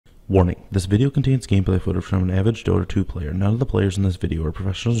Warning, this video contains gameplay footage from an average Dota 2 player. None of the players in this video are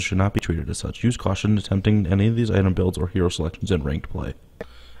professionals and should not be treated as such. Use caution in attempting any of these item builds or hero selections in ranked play.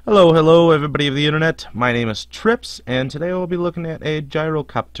 Hello everybody of the internet. My name is Trypps, and today we'll be looking at a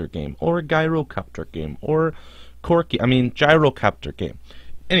Gyrocopter game, or Gyrocopter game, or Gyrocopter game.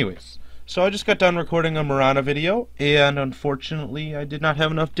 Anyways, so I just got done recording a Marana video, and unfortunately I did not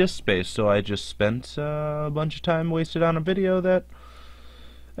have enough disk space, so I just spent a bunch of time wasted on a video that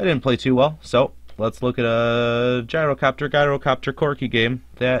I didn't play too well. So let's look at a Gyrocopter Corky game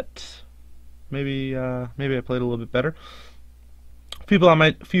that maybe I played a little bit better.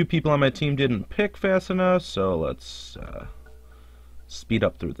 Few people on my team didn't pick fast enough, so let's speed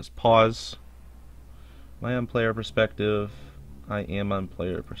up through this pause. I am on player perspective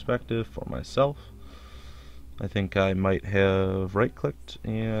for myself. I think I might have right-clicked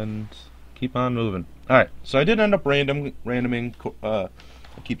and keep on moving. Alright, so I did end up randoming,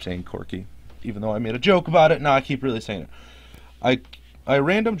 I keep saying Corky, even though I made a joke about it. Now I keep really saying it. I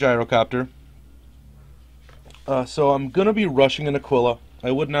random Gyrocopter. So I'm going to be rushing an Aquila.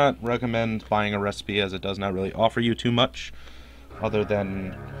 I would not recommend buying a recipe, as it does not really offer you too much other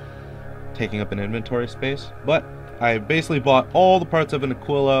than taking up an inventory space. But I basically bought all the parts of an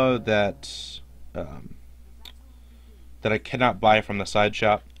Aquila that I cannot buy from the side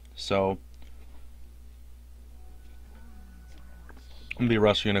shop. So I'm going to be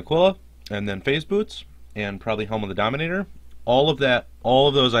rushing an Aquila, and then phase boots, and probably Helm of the Dominator. All of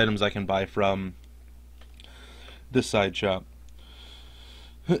those items I can buy from this side shop.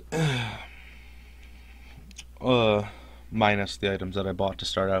 Minus the items that I bought to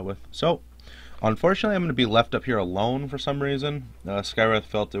start out with. So, unfortunately, I'm going to be left up here alone for some reason. Skywrath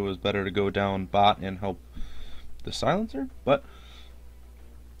felt it was better to go down bot and help the silencer,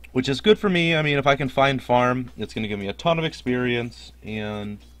 which is good for me. I mean, if I can find farm, it's going to give me a ton of experience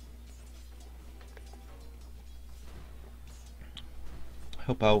and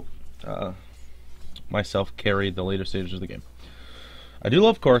help out myself carry the later stages of the game. I do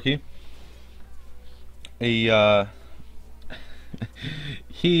love Corky. Gyrocopter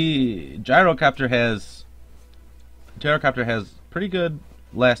has pretty good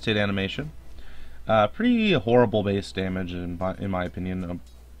last hit animation. Pretty horrible base damage in my opinion.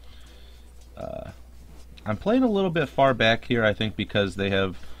 I'm playing a little bit far back here, I think, because they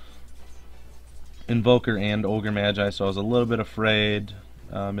have Invoker and Ogre Magi, so I was a little bit afraid,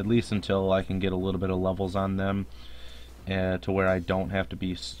 at least until I can get a little bit of levels on them, to where I don't have to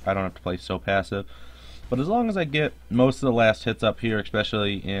play so passive. But as long as I get most of the last hits up here,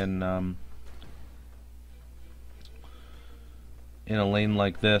 especially in a lane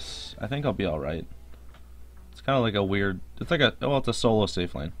like this, I think I'll be all right. It's kind of like a weird. It's a solo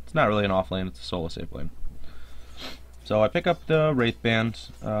safe lane. It's not really an off lane. It's a solo safe lane. So I pick up the Wraith Band,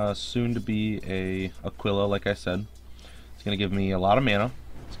 soon to be a Aquila, like I said. It's gonna give me a lot of mana.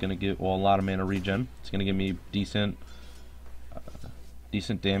 It's gonna give a lot of mana regen. It's gonna give me decent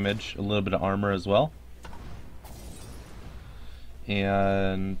damage, a little bit of armor as well.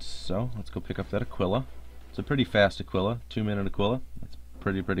 And so let's go pick up that Aquila. It's a pretty fast Aquila, 2-minute Aquila. That's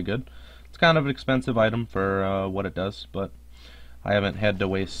pretty good. It's kind of an expensive item for what it does, but I haven't had to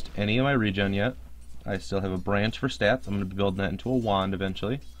waste any of my regen yet. I still have a branch for stats. I'm going to be building that into a wand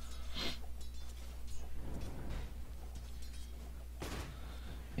eventually.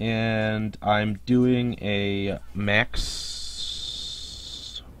 And I'm doing a max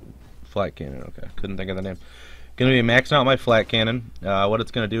flat cannon. Okay, couldn't think of the name. Going to be maxing out my flat cannon. What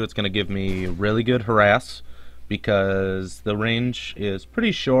it's going to do, it's going to give me really good harass, because the range is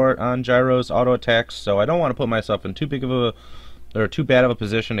pretty short on Gyro's auto attacks, so I don't want to put myself in too bad of a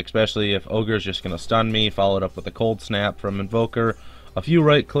position, especially if Ogre's just going to stun me, followed up with a cold snap from Invoker, a few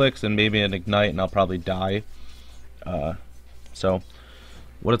right clicks, and maybe an ignite, and I'll probably die. So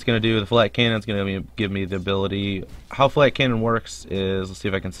what it's going to do, the flat cannon is going to give me the ability. How flat cannon works is, let's see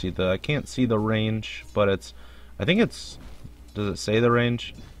if I can see I can't see the range, but I think does it say the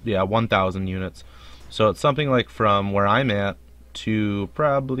range? Yeah, 1,000 units. So it's something like from where I'm at to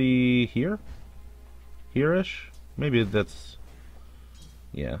probably here-ish. Maybe that's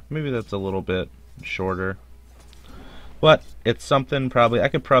a little bit shorter. But it's something I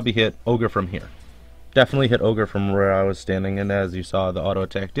could probably hit Ogre from here. Definitely hit Ogre from where I was standing, and as you saw, the auto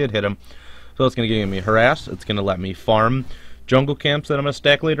attack did hit him. So it's going to give me harass. It's going to let me farm jungle camps that I'm going to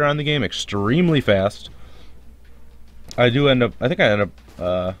stack later on in the game extremely fast. I think I end up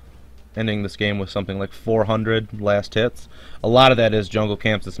ending this game with something like 400 last hits. A lot of that is jungle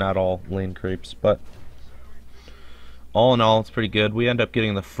camps. It's not all lane creeps, but all in all, it's pretty good. We end up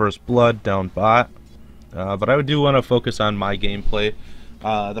getting the first blood down bot. But I do want to focus on my gameplay.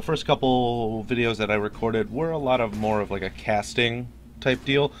 The first couple videos that I recorded were a lot of more of like a casting type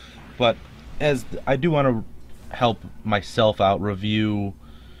deal, but as I do want to help myself out, review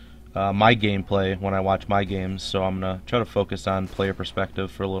my gameplay when I watch my games, so I'm gonna try to focus on player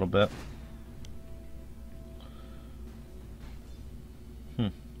perspective for a little bit.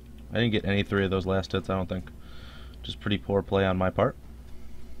 I didn't get any 3 of those last hits, I don't think. Just pretty poor play on my part.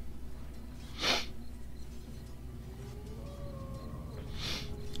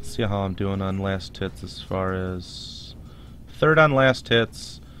 See how I'm doing on last hits as far as 3rd on last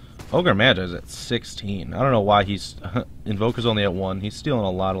hits. Ogre Magi's at 16. I don't know why he's Invoker's only at 1. He's stealing a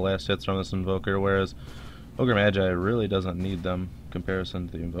lot of last hits from this Invoker, whereas Ogre Magi really doesn't need them in comparison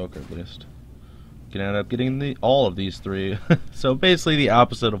to the Invoker, at least. Can end up getting all of these 3. So basically the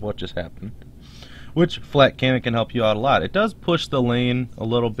opposite of what just happened. Which Flat Cannon can help you out a lot. It does push the lane a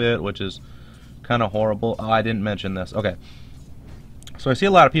little bit, which is kind of horrible. Oh, I didn't mention this. Okay. So I see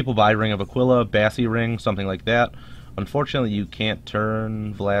a lot of people buy Ring of Aquila, Bassy Ring, something like that. Unfortunately, you can't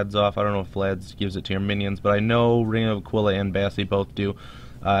turn Vlad's off. I don't know if Vlad's gives it to your minions, but I know Ring of Aquila and Bassy both do.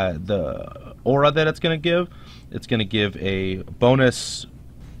 The aura that it's going to give a bonus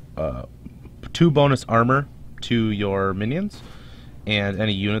 2 bonus armor to your minions and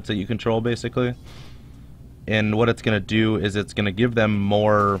any units that you control, basically. And what it's going to do is it's going to give them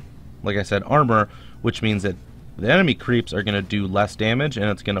more, like I said, armor, which means that the enemy creeps are going to do less damage, and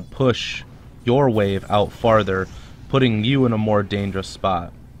it's going to push your wave out farther, putting you in a more dangerous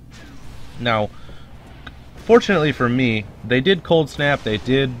spot. Now, fortunately for me, they did Cold Snap, they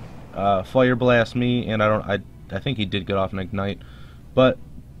did Fire Blast me, and I think he did get off an Ignite, but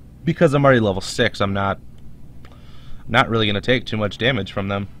because I'm already level 6, I'm not really going to take too much damage from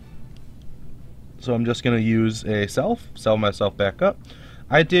them. So I'm just going to use a sell myself back up.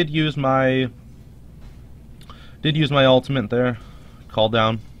 I did use my ultimate there, call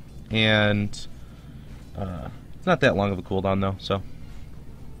down, and it's not that long of a cooldown though, so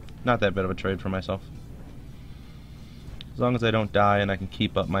not that bit of a trade for myself. As long as I don't die and I can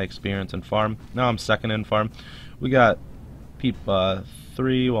keep up my experience in farm. Now I'm 2nd in farm. We got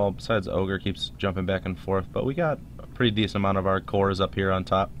 3, well, besides Ogre keeps jumping back and forth, but we got a pretty decent amount of our cores up here on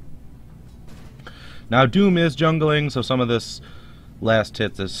top. Now Doom is jungling, so some of this last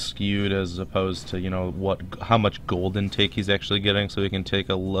hits is skewed as opposed to, you know, how much gold intake he's actually getting, so we can take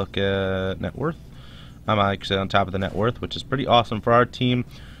a look at net worth. I'm actually on top of the net worth, which is pretty awesome for our team.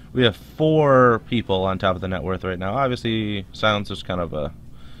 We have 4 people on top of the net worth right now. Obviously, Silencer's kind of a...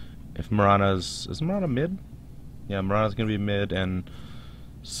 If Mirana's... Is Mirana mid? Yeah, Mirana's going to be mid, and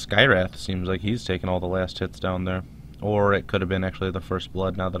Skywrath seems like he's taking all the last hits down there. Or it could have been actually the First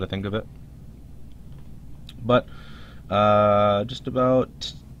Blood, now that I think of it. But, just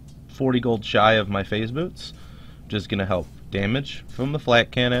about 40 gold shy of my phase boots. Just going to help damage from the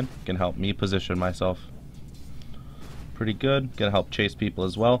Flat Cannon. Can help me position myself pretty good. Gonna help chase people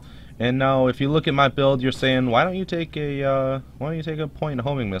as well. And now, if you look at my build, you're saying, why don't you take a point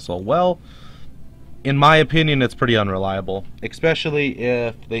homing missile? Well, in my opinion, it's pretty unreliable, especially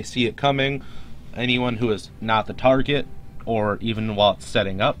if they see it coming. Anyone who is not the target, or even while it's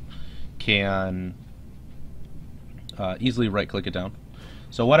setting up, can easily right-click it down.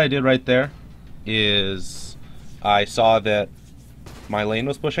 So what I did right there is I saw that my lane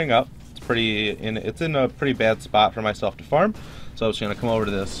was pushing up. It's in a pretty bad spot for myself to farm, so I was going to come over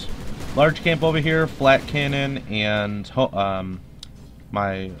to this large camp over here, Flat Cannon, and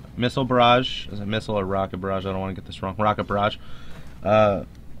my missile barrage. Is it missile or rocket barrage? I don't want to get this wrong. Rocket barrage.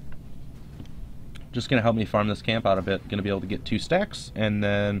 Just going to help me farm this camp out a bit. Going to be able to get 2 stacks, and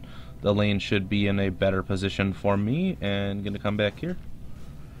then the lane should be in a better position for me, and going to come back here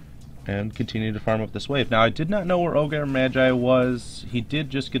and continue to farm up this wave. Now, I did not know where Ogre Magi was. He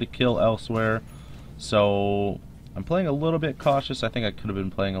did just get a kill elsewhere, so I'm playing a little bit cautious. I think I could have been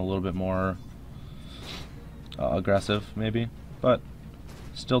playing a little bit more aggressive, maybe, but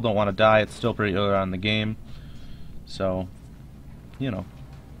still don't want to die. It's still pretty early on in the game, so, you know,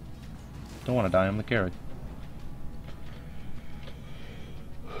 don't want to die. I'm the carry.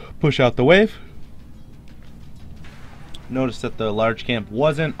 Push out the wave. Notice that the large camp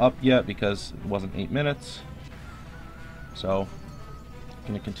wasn't up yet because it wasn't 8 minutes. So, I'm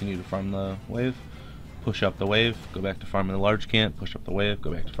going to continue to farm the wave. Push up the wave, go back to farming the large camp, push up the wave,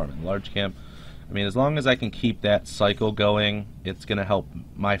 go back to farming the large camp. I mean, as long as I can keep that cycle going, it's going to help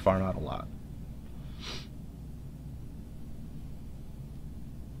my farm out a lot.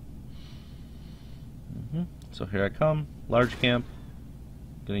 So here I come, large camp.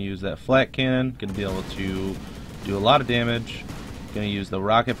 Going to use that Flat Cannon, going to be able to do a lot of damage. Going to use the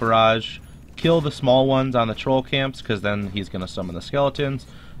rocket barrage, kill the small ones on the troll camps, because then he's going to summon the skeletons,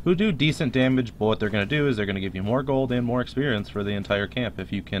 who do decent damage, but what they're going to do is they're going to give you more gold and more experience for the entire camp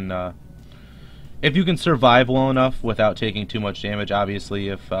if you can survive well enough without taking too much damage. Obviously,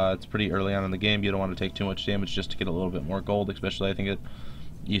 if it's pretty early on in the game, you don't want to take too much damage just to get a little bit more gold, especially I think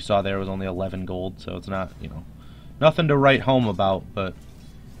you saw there was only 11 gold, so it's not, you know, nothing to write home about, but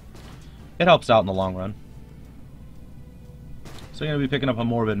it helps out in the long run. So I'm going to be picking up a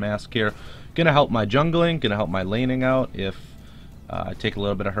Morbid Mask here. Going to help my jungling, going to help my laning out if I take a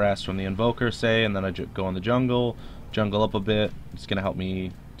little bit of harass from the Invoker, say, and then I go in the jungle up a bit. It's going to help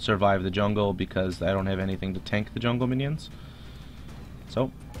me survive the jungle because I don't have anything to tank the jungle minions.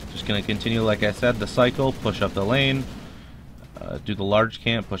 So, just going to continue, like I said, the cycle, push up the lane, do the large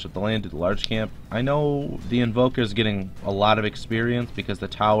camp, push up the lane, do the large camp. I know the Invoker is getting a lot of experience because the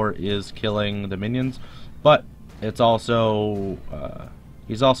tower is killing the minions, but it's also,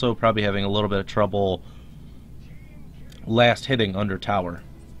 he's also probably having a little bit of trouble last hitting under tower.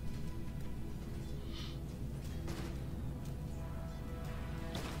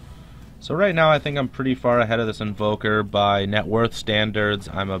 So right now I think I'm pretty far ahead of this Invoker. By net worth standards,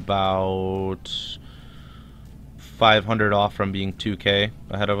 I'm about 500 off from being 2k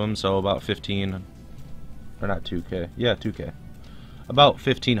ahead of him, so about 15, or not 2k, yeah, 2k. About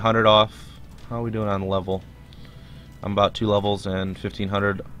 1500 off. How are we doing on level? I'm about 2 levels and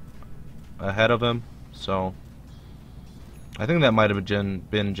 1500 ahead of him, so I think that might have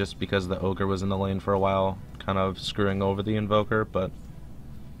been just because the Ogre was in the lane for a while, kind of screwing over the Invoker, but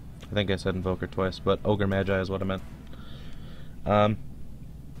I think I said Invoker twice, but Ogre Magi is what I meant.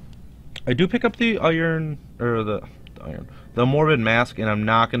 I do pick up the iron, or the Morbid Mask, and I'm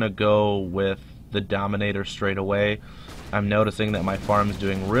not going to go with the Dominator straight away. I'm noticing that my farm's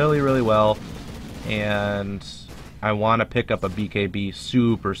doing really, really well, and I want to pick up a BKB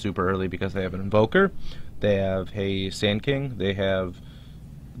super, super early because they have an Invoker, they have a Sand King, they have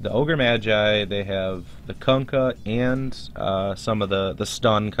the Ogre Magi, they have the Kunkka, and some of the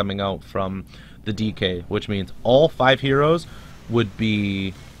stun coming out from the DK, which means all 5 heroes would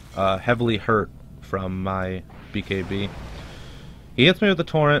be heavily hurt from my BKB. He hits me with the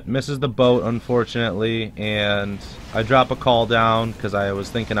Torrent, misses the boat unfortunately, and I drop a call down because I was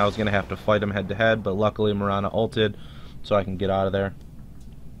thinking I was going to have to fight him head to head, but luckily Mirana ulted so I can get out of there.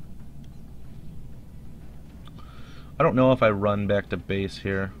 I don't know if I run back to base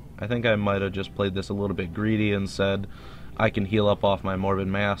here. I think I might have just played this a little bit greedy and said I can heal up off my Morbid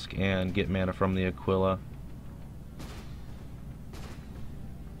Mask and get mana from the Aquila.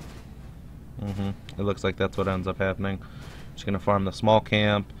 It looks like that's what ends up happening. Just going to farm the small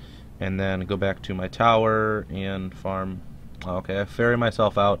camp and then go back to my tower and farm. Okay, I ferry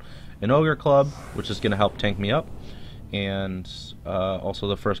myself out an Ogre Club, which is going to help tank me up, and also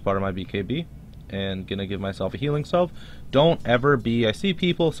the first part of my BKB. And gonna give myself a healing salve. Don't ever be, I see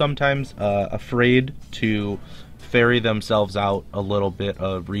people sometimes afraid to ferry themselves out a little bit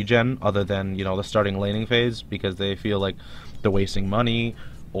of regen other than, you know, the starting laning phase because they feel like they're wasting money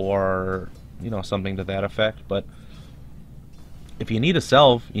or, you know, something to that effect. But if you need a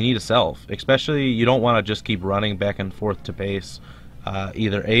salve, you need a salve. Especially you don't want to just keep running back and forth to base,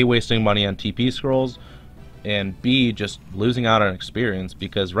 either A, wasting money on TP scrolls, and B, just losing out on experience,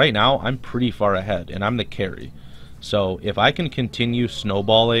 because right now I'm pretty far ahead and I'm the carry. So if I can continue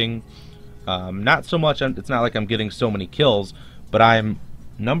snowballing, not so much, it's not like I'm getting so many kills, but I'm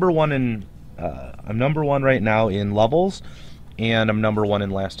number one right now in levels, and I'm number 1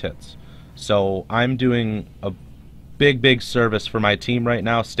 in last hits. So I'm doing a big service for my team right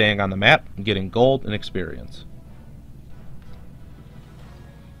now, staying on the map, getting gold and experience.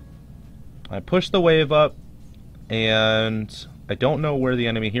 I push the wave up, and I don't know where the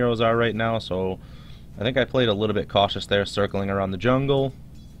enemy heroes are right now, so I think I played a little bit cautious there, circling around the jungle.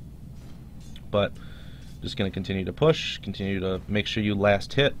 But just going to continue to push, continue to make sure you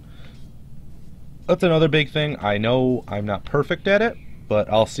last hit. That's another big thing. I know I'm not perfect at it, but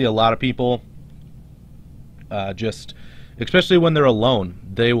I'll see a lot of people just, especially when they're alone,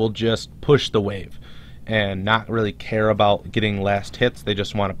 they will just push the wave and not really care about getting last hits. They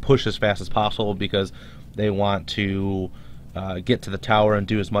just want to push as fast as possible because they want to get to the tower and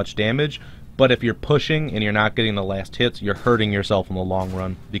do as much damage. But if you're pushing and you're not getting the last hits, you're hurting yourself in the long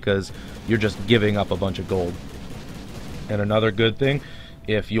run because you're just giving up a bunch of gold. And another good thing,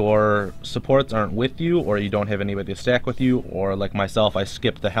 if your supports aren't with you, or you don't have anybody to stack with you, or like myself, I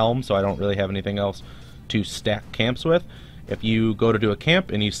skipped the helm, so I don't really have anything else to stack camps with. If you go to do a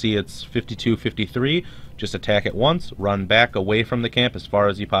camp and you see it's 52, 53, just attack it once, run back away from the camp as far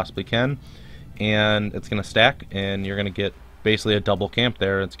as you possibly can, and it's going to stack, and you're going to get basically a double camp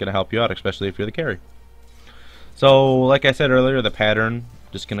there. It's going to help you out, especially if you're the carry. So, like I said earlier, the pattern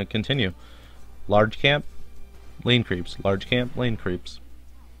just going to continue. Large camp, lane creeps. Large camp, lane creeps.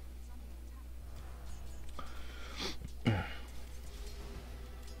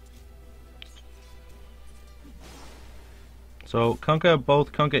 So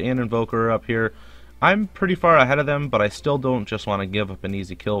both Kunkka and Invoker are up here. I'm pretty far ahead of them, but I still don't just want to give up an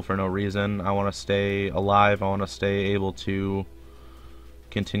easy kill for no reason. I want to stay alive. I want to stay able to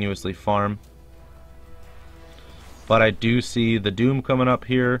continuously farm. But I do see the Doom coming up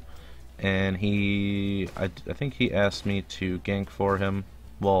here, and I think he asked me to gank for him.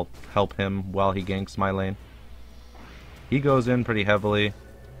 Well, help him while he ganks my lane. He goes in pretty heavily.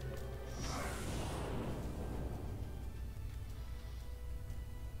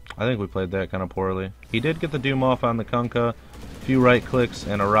 I think we played that kind of poorly. He did get the Doom off on the Kunkka. A few right clicks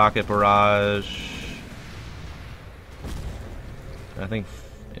and a rocket barrage. I think,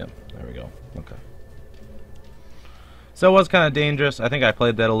 yeah, there we go. Okay. So it was kind of dangerous. I think I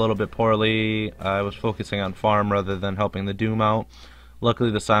played that a little bit poorly. I was focusing on farm rather than helping the Doom out.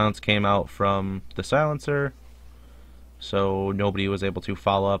 Luckily the silence came out from the silencer, so nobody was able to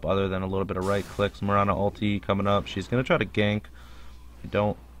follow up other than a little bit of right clicks. Mirana ulti coming up. She's going to try to gank.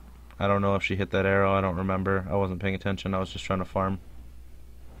 I don't know if she hit that arrow. I don't remember. I wasn't paying attention. I was just trying to farm.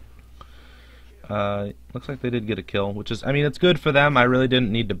 Looks like they did get a kill, which is, I mean, it's good for them. I really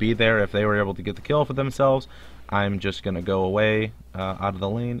didn't need to be there. If they were able to get the kill for themselves, I'm just going to go away out of the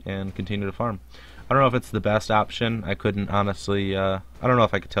lane and continue to farm. I don't know if it's the best option. I couldn't honestly, I don't know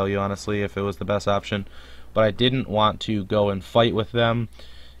if I could tell you honestly if it was the best option, but I didn't want to go and fight with them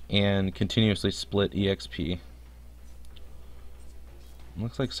and continuously split EXP.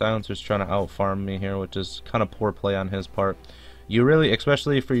 Looks like Silencer's trying to out-farm me here, which is kind of poor play on his part. You really,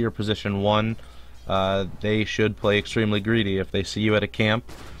 especially for your position 1, they should play extremely greedy if they see you at a camp.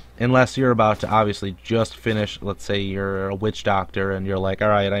 Unless you're about to obviously just finish, let's say you're a Witch Doctor and you're like,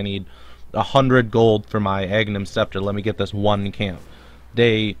 alright, I need 100 gold for my Aghanim Scepter, let me get this one camp.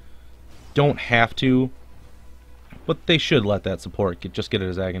 They don't have to, but they should let that support just get it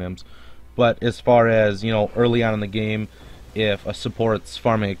as Aghanims. But as far as, you know, early on in the game, if a support's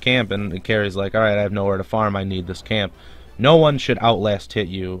farming a camp and the carry's like, alright, I have nowhere to farm, I need this camp, no one should outlast hit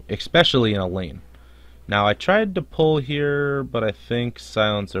you, especially in a lane. Now, I tried to pull here, but I think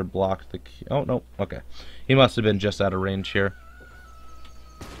Silencer blocked the key. Oh, no, okay. He must have been just out of range here.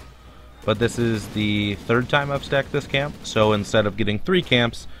 But this is the 3rd time I've stacked this camp, so instead of getting 3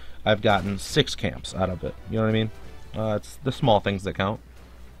 camps, I've gotten 6 camps out of it. You know what I mean? It's the small things that count.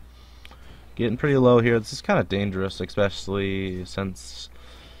 Getting pretty low here. This is kind of dangerous, especially since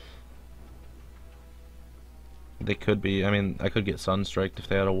they could be, I mean, I could get Sunstriked if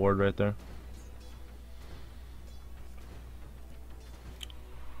they had a ward right there.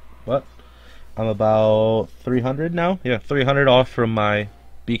 But I'm about 300 now. Yeah, 300 off from my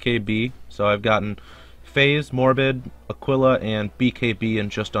BKB. So I've gotten Phase, Morbid, Aquila, and BKB in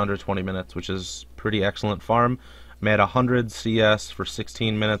just under 20 minutes, which is pretty excellent farm. I'm at 100 CS for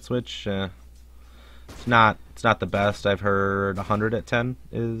 16 minutes, which it's not the best. I've heard 100 at 10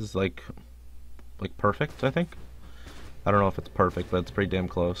 is like perfect, I think. I don't know if it's perfect, but it's pretty damn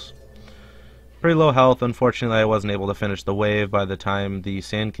close. Pretty low health. Unfortunately, I wasn't able to finish the wave by the time the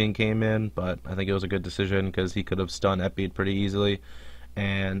Sand King came in, but I think it was a good decision because he could have stunned Epied pretty easily.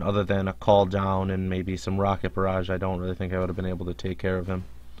 And other than a call down and maybe some rocket barrage, I don't really think I would have been able to take care of him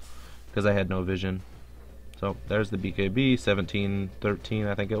because I had no vision. So there's the BKB, 1713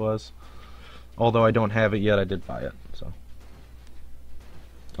 I think it was. Although I don't have it yet, I did buy it, so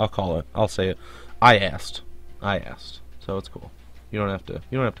I'll call it. I'll say it. I asked, so it's cool. You don't have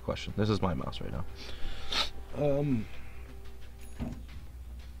to question. This is my mouse right now.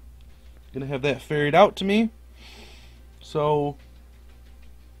 Gonna have that ferried out to me. So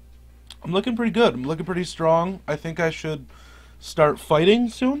I'm looking pretty good. I'm looking pretty strong. I think I should start fighting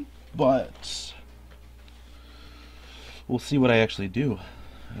soon, but we'll see what I actually do.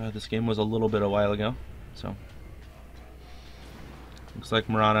 This game was a little bit a while ago, so looks like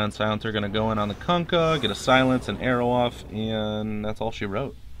Mirana and Silencer are going to go in on the Kunkka, get a silence, an arrow off, and that's all she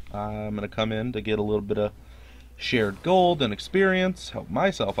wrote. I'm going to come in to get a little bit of shared gold and experience, help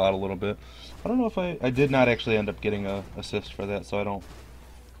myself out a little bit. I don't know if I did not actually end up getting a assist for that, so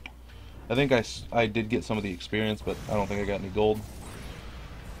I think I did get some of the experience, but I don't think I got any gold.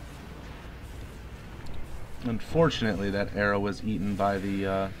 Unfortunately, that arrow was eaten by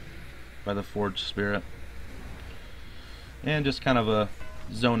the Forged Spirit. And just kind of a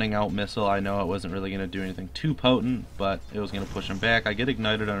zoning out missile. I know it wasn't really going to do anything too potent, but it was going to push him back. I get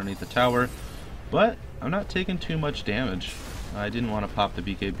ignited underneath the tower, but I'm not taking too much damage. I didn't want to pop the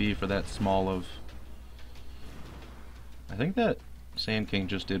BKB for that small of... I think that Sand King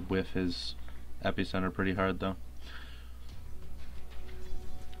just did whiff his epicenter pretty hard though.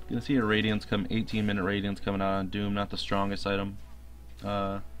 Gonna see a Radiance come, 18-minute Radiance coming out on Doom, not the strongest item.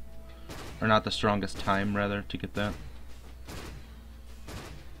 Or not the strongest time, rather, to get that.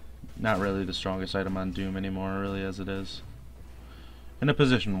 Not really the strongest item on Doom anymore, really, as it is. In a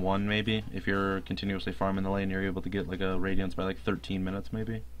position 1, maybe. If you're continuously farming the lane, you're able to get like a Radiance by like 13 minutes,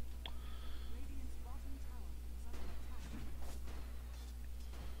 maybe.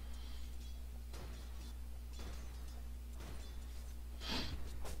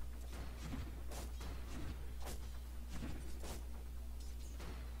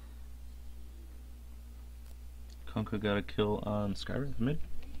 Kunkka got a kill on Skywrath mid.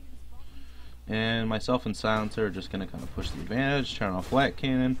 And myself and Silencer are just going to kind of push the advantage, turn off Flat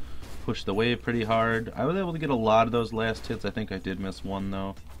Cannon, push the wave pretty hard. I was able to get a lot of those last hits. I think I did miss one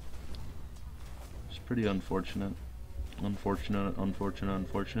though. It's pretty unfortunate. Unfortunate. I'm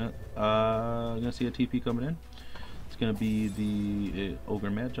going to see a TP coming in. It's going to be the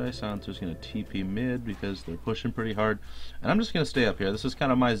Ogre Magi. Silencer's going to TP mid because they're pushing pretty hard. And I'm just going to stay up here. This is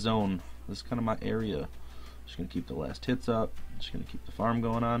kind of my zone. This is kind of my area. Just going to keep the last hits up. Just going to keep the farm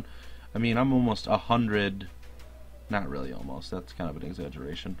going on. I mean, I'm almost 100. Not really almost. That's kind of an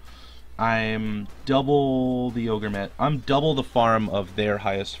exaggeration. I'm double the Ogre Magi. I'm double the farm of their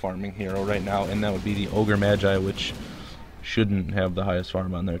highest farming hero right now, and that would be the Ogre Magi, which shouldn't have the highest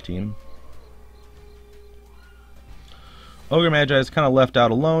farm on their team. Ogre Magi is kind of left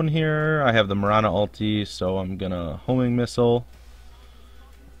out alone here. I have the Mirana ulti, so I'm gonna homing missile.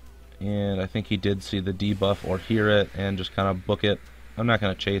 And I think he did see the debuff or hear it and just kind of book it. I'm not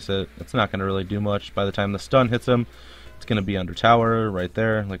going to chase it. It's not going to really do much. By the time the stun hits him, it's going to be under tower right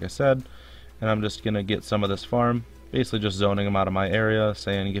there, like I said. And I'm just going to get some of this farm. Basically just zoning him out of my area,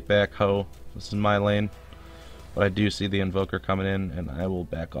 saying, get back, ho. This is my lane. But I do see the Invoker coming in, and I will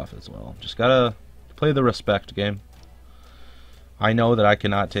back off as well. Just got to play the respect game. I know that I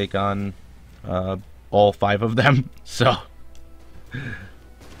cannot take on all 5 of them, so...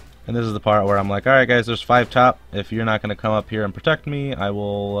 And this is the part where I'm like, alright guys, there's 5 top. If you're not going to come up here and protect me, I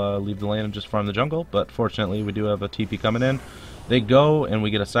will leave the lane and just farm the jungle. But fortunately, we do have a TP coming in. They go, and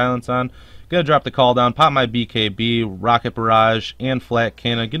we get a silence on. Gonna drop the call down, pop my BKB, Rocket Barrage, and Flat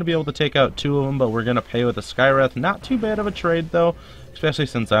Cannon. Gonna be able to take out 2 of them, but we're gonna pay with a Skywrath. Not too bad of a trade, though, especially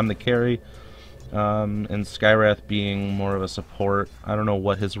since I'm the carry. And Skywrath being more of a support. I don't know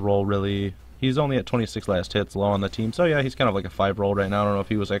what his role really... He's only at 26 last hits, low on the team. So yeah, he's kind of like a 5 roll right now. I don't know if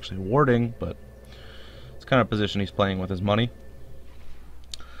he was actually warding, but it's kind of a position he's playing with his money.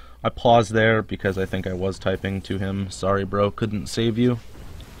 I paused there because I think I was typing to him. Sorry, bro, couldn't save you.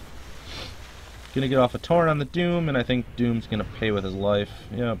 Gonna get off a torrent on the Doom, and I think Doom's gonna pay with his life.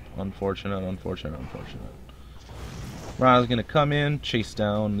 Yep, unfortunate. Ra's gonna come in, chase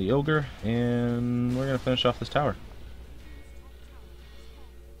down the Ogre, and we're gonna finish off this tower.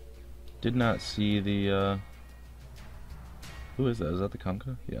 Did not see the, who is that? Is that the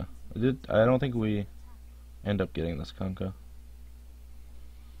Kunkka? Yeah. I don't think we end up getting this Kunkka.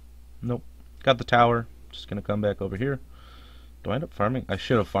 Nope. Got the tower. Just gonna come back over here. Do I end up farming? I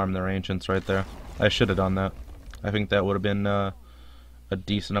should have farmed their ancients right there. I should have done that. I think that would have been a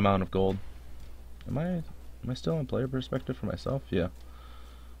decent amount of gold. Am I still on player perspective for myself? Yeah.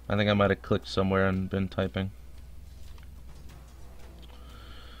 I think I might have clicked somewhere and been typing.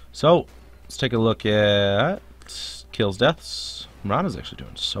 So, let's take a look at kills, deaths. Mirana's actually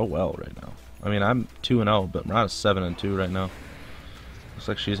doing so well right now. I mean, I'm 2-0, but Mirana's 7-2 right now. Looks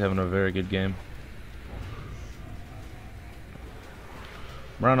like she's having a very good game.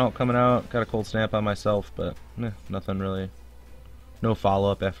 Mirana ult coming out. Got a cold snap on myself, but nothing really. No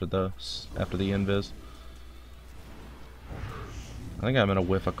follow-up after the invis. I think I'm gonna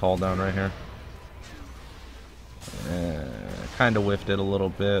whiff a call down right here. Kind of whiffed it a little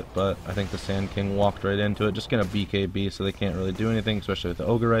bit, but I think the Sand King walked right into it. Just gonna BKB, so they can't really do anything, especially with the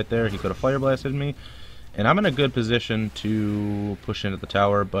Ogre right there. He could have Fire Blasted me. And I'm in a good position to push into the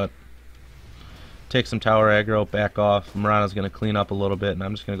tower, but take some tower aggro, back off. Mirana's going to clean up a little bit, and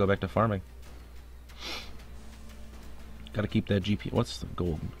I'm just going to go back to farming. Got to keep that GP. What's the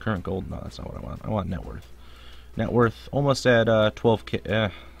gold? Current gold? No, that's not what I want. I want net worth. Net worth almost at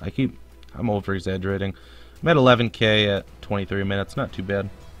 12k. I'm over exaggerating. I'm at 11k at 23 minutes. Not too bad.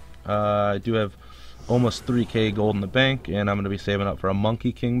 I do have almost 3k gold in the bank, and I'm going to be saving up for a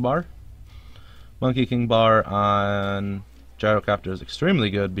Monkey King bar. Monkey King bar on Gyrocopter is extremely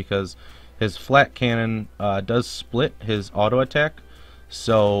good because his flat cannon does split his auto attack,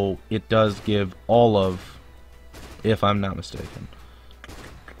 so it does give all of if I'm not mistaken.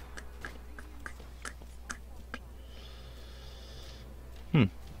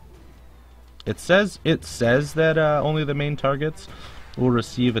 It says that only the main targets will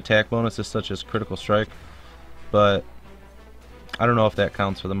receive attack bonuses such as critical strike, but I don't know if that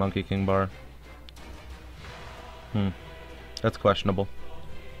counts for the Monkey King bar. That's questionable.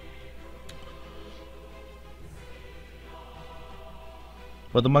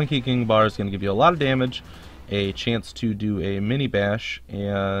 But the Monkey King bar is going to give you a lot of damage, a chance to do a mini bash,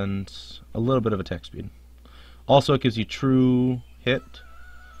 and a little bit of attack speed. Also, it gives you true hit,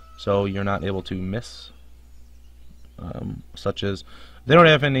 so you're not able to miss. Such as, they don't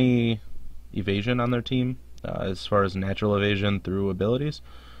have any evasion on their team, as far as natural evasion through abilities,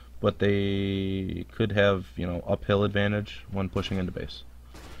 but they could have, you know, uphill advantage when pushing into base.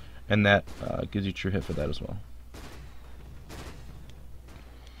 And that gives you true hit for that as well.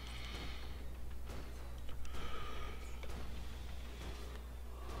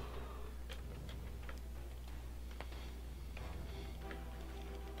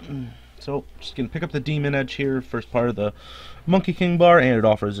 So, just going to pick up the Demon Edge here, first part of the Monkey King bar, and it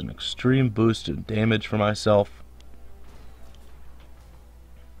offers an extreme boost in damage for myself.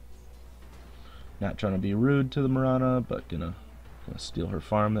 Not trying to be rude to the Mirana, but gonna steal her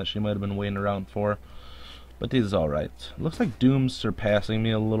farm that she might have been waiting around for. But this is alright. Looks like Doom's surpassing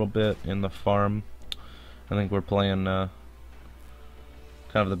me a little bit in the farm. I think we're playing kind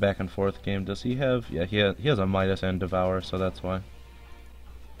of the back and forth game. Does he have... Yeah, he has a Midas and Devour, so that's why.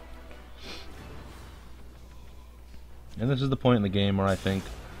 And this is the point in the game where I think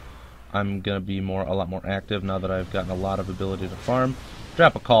I'm going to be a lot more active now that I've gotten a lot of ability to farm.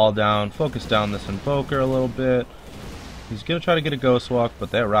 Drop a call down, focus down this Invoker a little bit. He's going to try to get a Ghost Walk,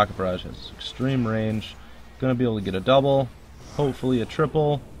 but that Rocket Barrage has extreme range. Going to be able to get a double, hopefully a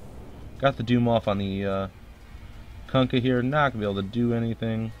triple. Got the Doom off on the Kunkka here, not going to be able to do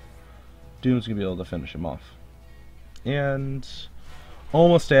anything. Doom's going to be able to finish him off. And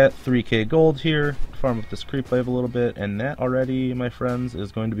almost at 3k gold here. Farm up this creep wave a little bit, and that already, my friends,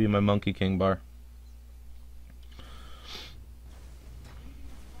 is going to be my Monkey King bar.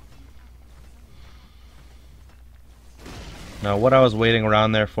 Now, what I was waiting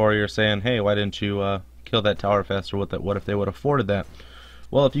around there for, you're saying, hey, why didn't you kill that tower faster? What if they would have afforded that?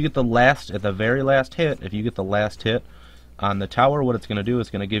 Well, if you get at the very last hit, if you get the last hit on the tower, what it's going to do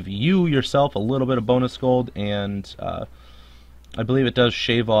is going to give you yourself a little bit of bonus gold, and I believe it does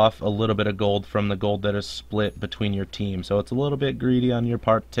shave off a little bit of gold from the gold that is split between your team. So it's a little bit greedy on your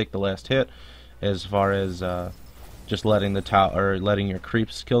part to take the last hit, as far as just letting letting your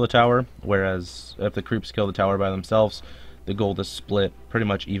creeps kill the tower. Whereas if the creeps kill the tower by themselves, the gold is split pretty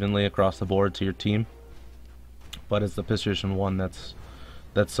much evenly across the board to your team. But as the position 1, that's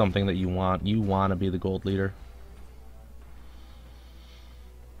something that you want. You want to be the gold leader.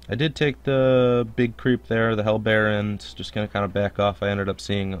 I did take the big creep there, the Hell Baron, just going to kind of back off. I ended up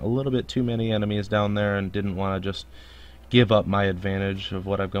seeing a little bit too many enemies down there and didn't want to just give up my advantage of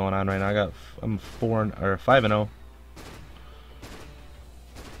what I've going on right now. I'm 5-0.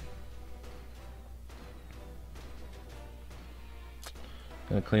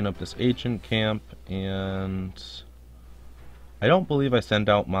 Gonna clean up this ancient camp, and I don't believe I sent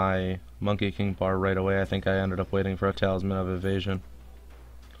out my Monkey King bar right away. I think I ended up waiting for a Talisman of Evasion.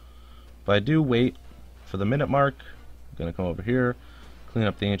 But I do wait for the minute mark. I'm gonna come over here, clean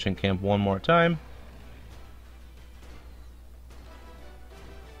up the ancient camp one more time.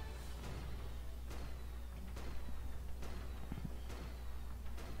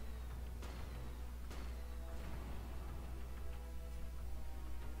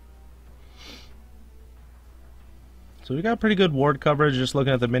 So we got pretty good ward coverage just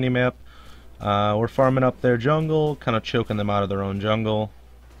looking at the minimap. We're farming up their jungle, kind of choking them out of their own jungle.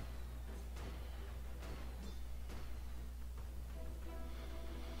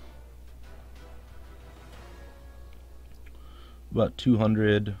 About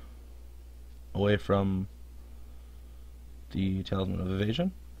 200 away from the Talisman of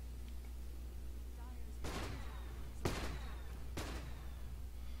Evasion.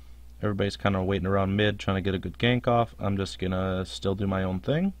 Everybody's kind of waiting around mid, trying to get a good gank off. I'm just going to still do my own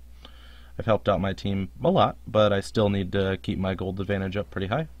thing. I've helped out my team a lot, but I still need to keep my gold advantage up pretty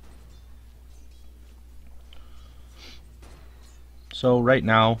high. So right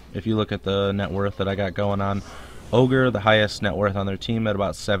now, if you look at the net worth that I got going on, Ogre, the highest net worth on their team at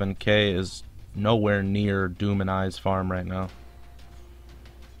about 7k, is nowhere near Doom and I's farm right now.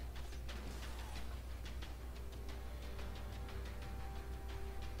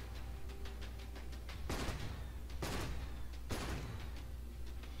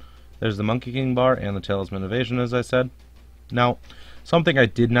 There's the Monkey King bar and the Talisman Evasion, as I said. Now, something I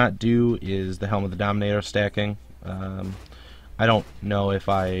did not do is the Helm of the Dominator stacking. I don't know if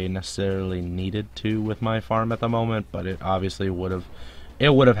I necessarily needed to with my farm at the moment, but it obviously would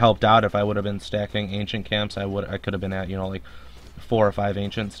have helped out if I would have been stacking ancient camps. I could have been at, you know, like 4 or 5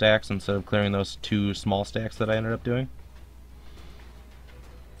 ancient stacks instead of clearing those 2 small stacks that I ended up doing.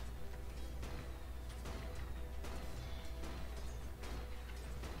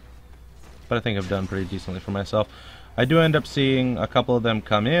 But I think I've done pretty decently for myself. I do end up seeing a couple of them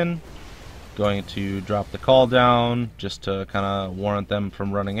come in. Going to drop the call down just to kind of warrant them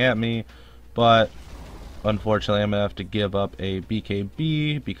from running at me, but unfortunately I'm gonna have to give up a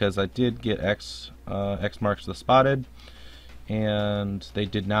BKB because I did get X marks the spotted, and they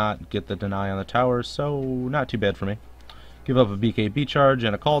did not get the deny on the tower, so not too bad for me. Give up a BKB charge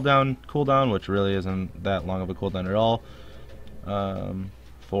and a cooldown, which really isn't that long of a cooldown at all,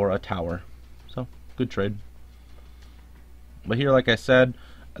 for a tower. So good trade. But here, like I said,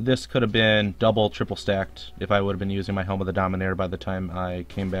 this could have been double, triple stacked if I would have been using my Helm of the Dominator by the time I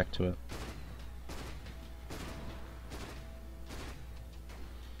came back to it.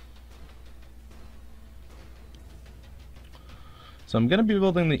 So I'm going to be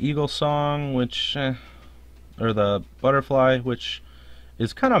building the Eagle Song, which, or the Butterfly, which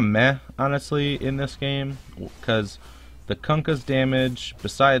is kind of meh, honestly, in this game, because the Kunkka's damage,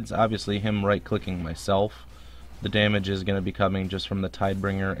 besides obviously him right-clicking myself, the damage is going to be coming just from the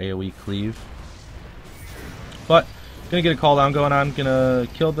Tidebringer AoE cleave. But, going to get a call down going on, going to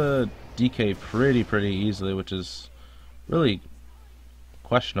kill the DK pretty easily, which is really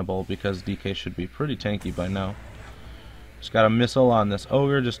questionable because DK should be pretty tanky by now. Just got a missile on this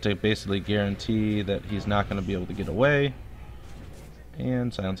Ogre just to basically guarantee that he's not going to be able to get away.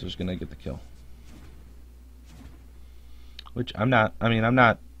 And Silencer's going to get the kill. Which I'm not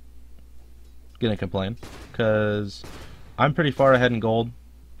gonna complain, because I'm pretty far ahead in gold,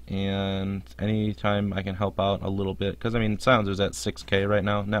 and anytime I can help out a little bit, because I mean Silencer's at 6k right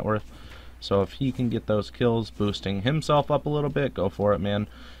now net worth, so if he can get those kills, boosting himself up a little bit, go for it, man.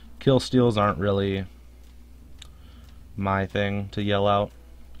 Kill steals aren't really my thing to yell out,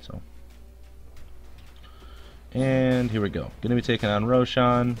 so. And here we go, gonna be taking on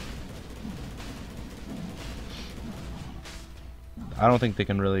Roshan. I don't think they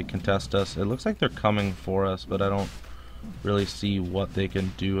can really contest us. It looks like they're coming for us, but I don't really see what they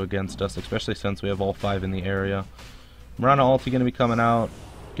can do against us, especially since we have all 5 in the area. Mirana ulti gonna be coming out,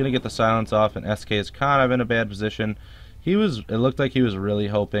 gonna get the silence off, and SK is kind of in a bad position. It looked like he was really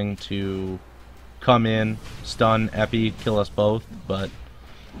hoping to come in, stun, epi, kill us both, but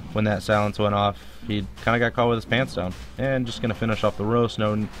when that silence went off, he kind of got caught with his pants down. And just gonna finish off the roast.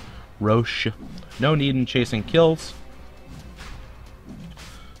 No need in chasing kills.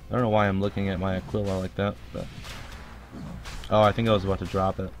 I don't know why I'm looking at my Aquila like that, but oh, I think I was about to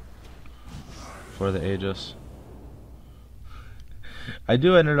drop it for the Aegis. I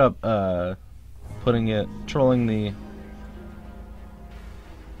do ended up trolling the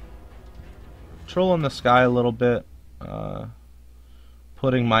sky a little bit,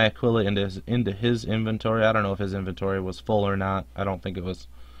 putting my Aquila into his inventory. I don't know if his inventory was full or not. I don't think it was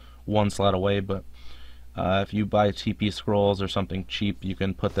 1 slot away, but if you buy TP scrolls or something cheap, you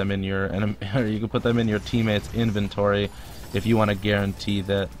can put them in your teammate's inventory if you want to guarantee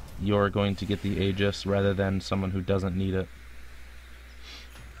that you're going to get the Aegis rather than someone who doesn't need it.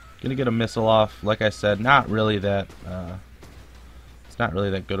 Gonna get a missile off. Like I said, it's not really that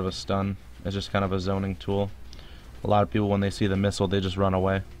good of a stun. It's just kind of a zoning tool. A lot of people, when they see the missile, they just run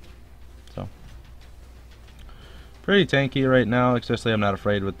away. So pretty tanky right now, especially I'm not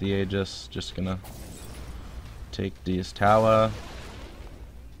afraid with the Aegis. Just gonna take this tower,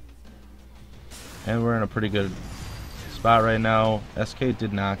 and we're in a pretty good spot right now. SK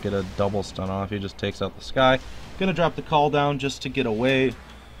did not get a double stun off, he just takes out the sky. Gonna drop the call down just to get away,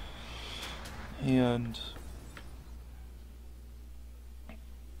 and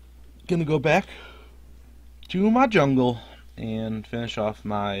gonna go back to my jungle and finish off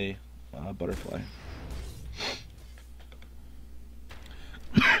my butterfly.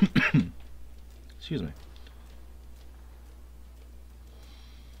 Excuse me.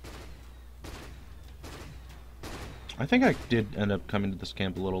 I think I did end up coming to this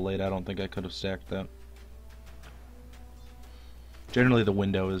camp a little late. I don't think I could have stacked that. Generally the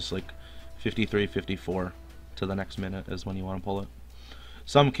window is like 53, 54 to the next minute is when you want to pull it.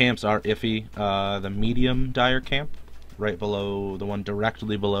 Some camps are iffy. The medium dire camp, right below, the one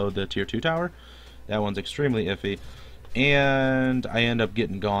directly below the tier 2 tower, that one's extremely iffy. And I end up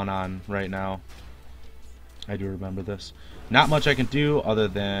getting gone on right now. I do remember this. Not much I can do other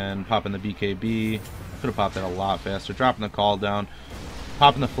than popping the BKB. Could have popped that a lot faster. Dropping the call down,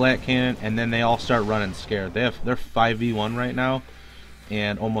 popping the flat cannon, and then they all start running scared. They're 5v1 right now,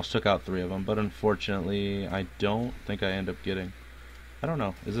 and almost took out 3 of them. But unfortunately, I don't think I end up getting. I don't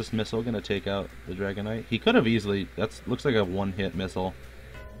know. Is this missile gonna take out the Dragonite? He could have easily. That looks like a one-hit missile.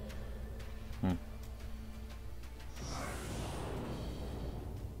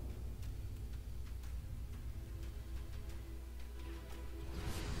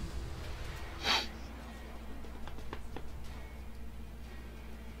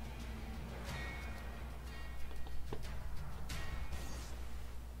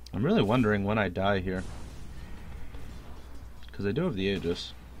 I'm really wondering when I die here, because I do have the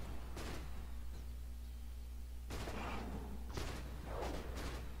Aegis.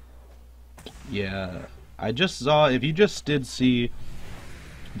 Yeah, I just saw, if you just did see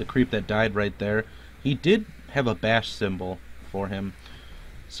the creep that died right there, he did have a bash symbol for him.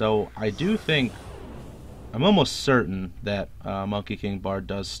 So I do think, I'm almost certain that Monkey King Bard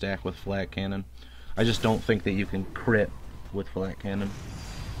does stack with flat cannon. I just don't think that you can crit with flat cannon,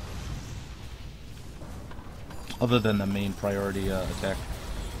 other than the main priority attack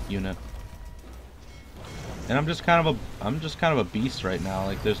unit. And I'm just kind of a beast right now.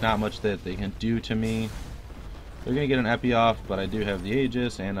 Like, there's not much that they can do to me. They're gonna get an Epi off, but I do have the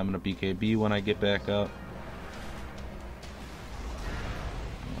Aegis, and I'm gonna BKB when I get back up.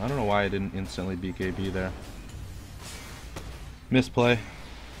 I don't know why I didn't instantly BKB there. Misplay.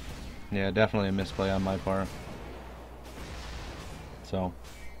 Yeah, definitely a misplay on my part. So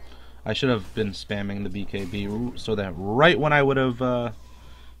I should have been spamming the BKB so that right when I would have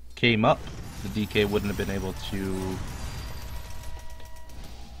came up, the DK wouldn't have been able to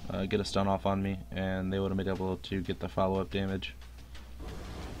get a stun off on me, and they would have been able to get the follow-up damage.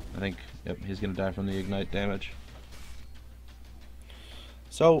 I think, yep, he's going to die from the ignite damage.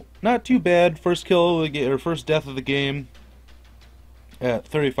 So, not too bad. First kill of the game, or first death of the game at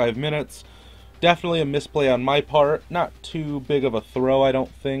 35 minutes. Definitely a misplay on my part. Not too big of a throw, I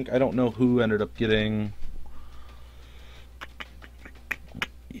don't think. I don't know who ended up getting.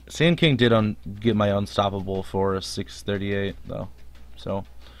 Sand King did get my unstoppable for a 638 though, so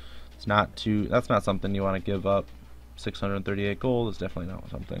it's not too. That's not something you want to give up. 638 gold is definitely not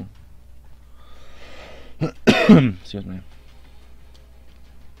something. Excuse me.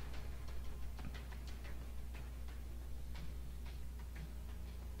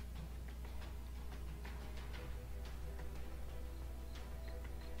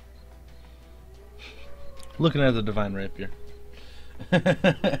 Looking at the Divine Rapier.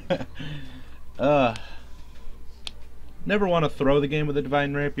 Never want to throw the game with a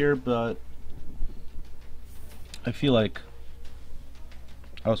Divine Rapier, but I feel like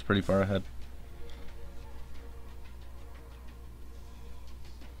I was pretty far ahead.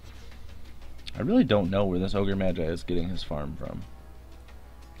 I really don't know where this Ogre Magi is getting his farm from.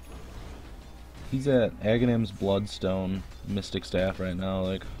 He's at Aghanim's Bloodstone Mystic Staff right now,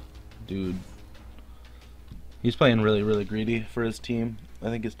 like, dude. He's playing really, really greedy for his team. I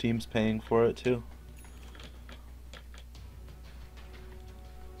think his team's paying for it too.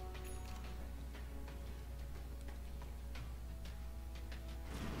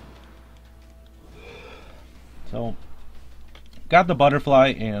 So, got the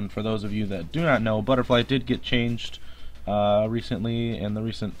Butterfly, and for those of you that do not know, Butterfly did get changed recently in the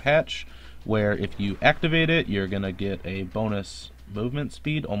recent patch, where if you activate it, you're going to get a bonus movement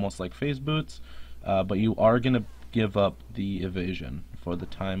speed, almost like phase boots. But you are going to give up the evasion for the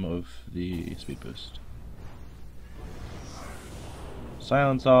time of the speed boost.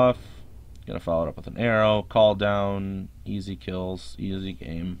 Silence off. Going to follow it up with an arrow. Call down. Easy kills. Easy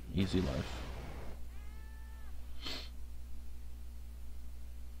game. Easy life.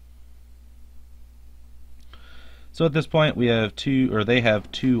 So at this point we have they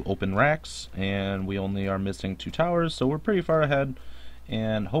have 2 open racks, and we only are missing 2 towers, so we're pretty far ahead.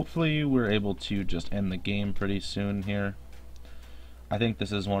 And hopefully we're able to just end the game pretty soon here. I think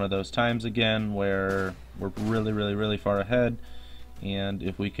this is one of those times again where we're really, really, really far ahead, and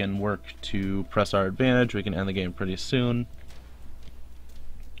if we can work to press our advantage, we can end the game pretty soon,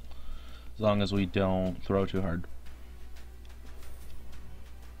 as long as we don't throw too hard.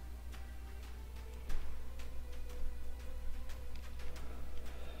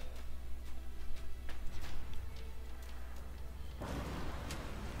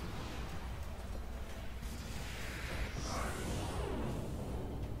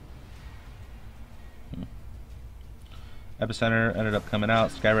 Epicenter ended up coming out.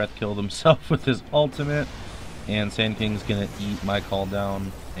 Skywrath killed himself with his ultimate. And Sand King's gonna eat my call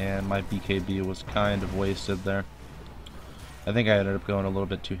down, and my BKB was kind of wasted there. I think I ended up going a little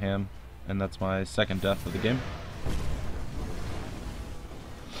bit too ham, and that's my second death of the game.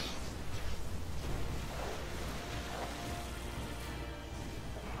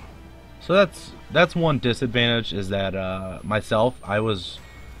 So that's one disadvantage, is that myself, I was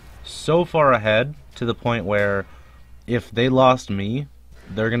so far ahead to the point where if they lost me,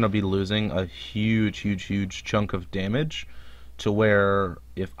 they're going to be losing a huge chunk of damage, to where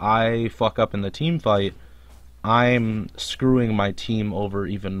if I fuck up in the team fight, I'm screwing my team over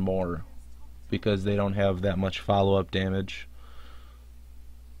even more because they don't have that much follow-up damage.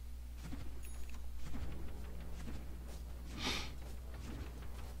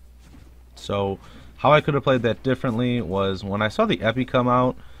 So how I could have played that differently was, when I saw the epi come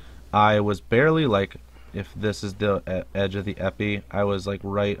out, I was barely, like, if this is the edge of the epi, I was like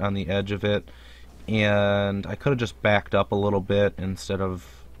right on the edge of it, and I could have just backed up a little bit instead of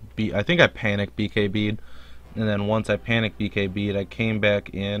I think I panicked BKB'd, and then once I panicked BKB'd, I came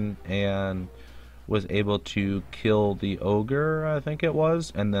back in and was able to kill the ogre, I think it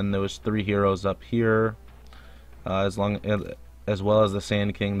was, and then there was 3 heroes up here, as well as the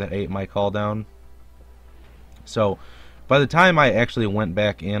Sand King that ate my call down. So by the time I actually went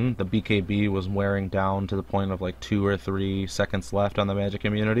back in, the BKB was wearing down to the point of like 2 or 3 seconds left on the magic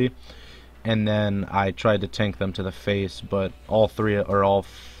immunity, and then I tried to tank them to the face, but all 3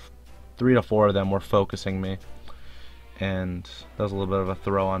 to 4 of them were focusing me, and that was a little bit of a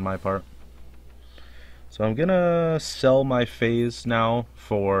throw on my part. So I'm gonna sell my phase now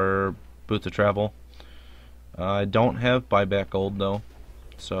for Boots of Travel. I don't have buyback gold though,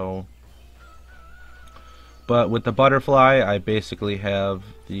 so. But with the butterfly, I basically have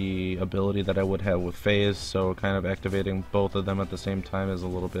the ability that I would have with phase, so kind of activating both of them at the same time is a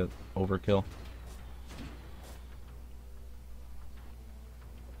little bit overkill.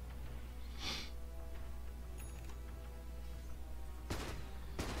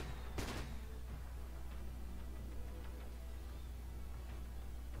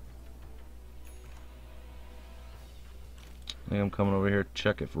 I think I'm coming over here to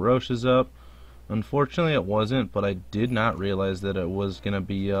check if Roche is up. Unfortunately it wasn't, but I did not realize that it was going to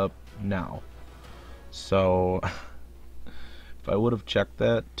be up now. So if I would have checked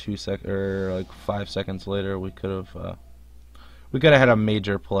that 5 seconds later, we could have had a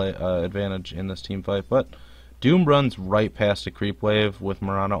major play advantage in this team fight. But Doom runs right past a creep wave with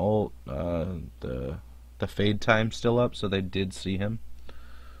Mirana ult. The fade time still up, so they did see him.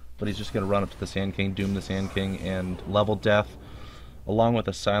 But he's just going to run up to the Sand King, Doom the Sand King, and level death, along with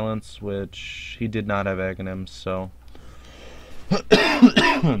a silence, which he did not have Aghanim, so.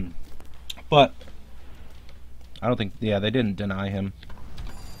 But I don't think, yeah, they didn't deny him.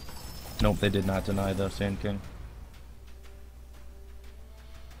 Nope, they did not deny the Sand King.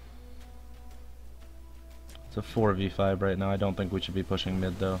 It's a 4v5 right now. I don't think we should be pushing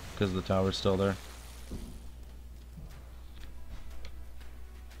mid though, because the tower's still there.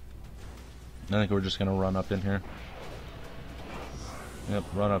 I think we're just gonna run up in here. Yep,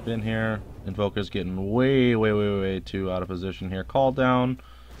 run up in here. Invoker's getting way too out of position here. Call down.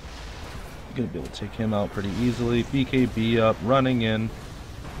 Gonna be able to take him out pretty easily. BKB up, running in.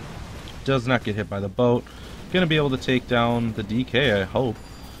 Does not get hit by the boat. Gonna be able to take down the DK, I hope.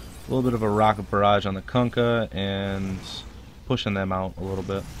 A little bit of a rocket barrage on the Kunkka and pushing them out a little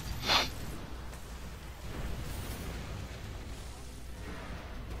bit.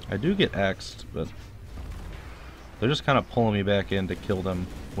 I do get X'd, but they're just kind of pulling me back in to kill them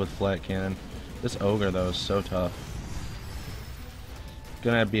with flat cannon. This ogre though is so tough.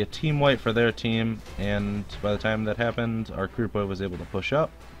 Gonna be a team wipe for their team, and by the time that happened, our creep wave was able to push up.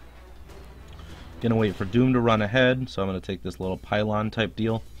 Gonna wait for Doom to run ahead, so I'm gonna take this little pylon type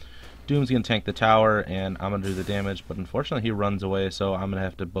deal. Doom's gonna tank the tower, and I'm gonna do the damage, but unfortunately he runs away, so I'm gonna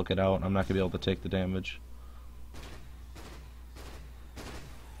have to book it out. I'm not gonna be able to take the damage.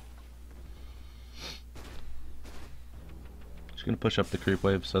 Just gonna push up the creep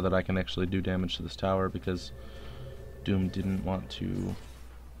wave so that I can actually do damage to this tower, because Doom didn't want to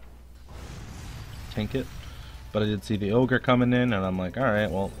tank it. But I did see the ogre coming in, and I'm like, alright,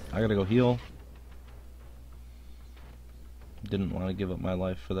 well, I gotta go heal. Didn't want to give up my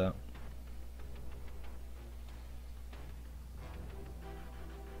life for that.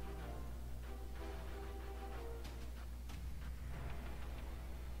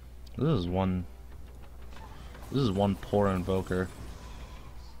 This is one poor invoker.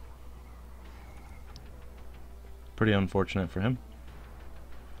 Pretty unfortunate for him.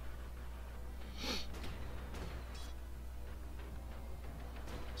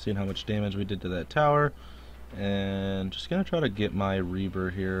 Seeing how much damage we did to that tower. And just gonna try to get my Reaver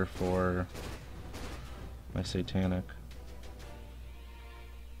here for my Satanic.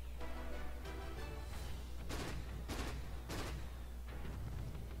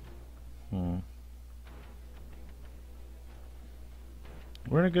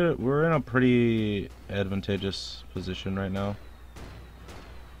 We're in a pretty advantageous position right now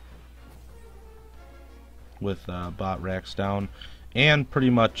with bot racks down, and pretty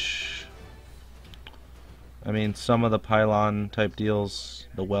much, I mean, some of the pylon type deals,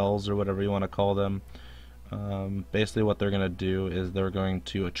 the wells or whatever you want to call them, basically what they're going to do is they're going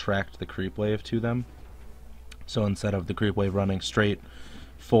to attract the creep wave to them. So instead of the creep wave running straight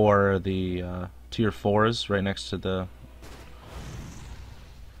for the tier 4s right next to the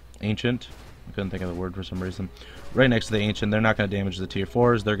ancient, I couldn't think of the word for some reason, right next to the ancient, they're not going to damage the tier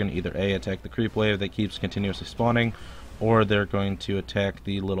 4s. They're going to either A, attack the creep wave that keeps continuously spawning, or they're going to attack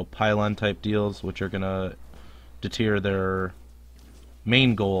the little pylon type deals, which are going to deter their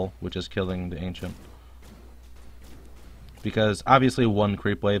main goal, which is killing the ancient. Because obviously one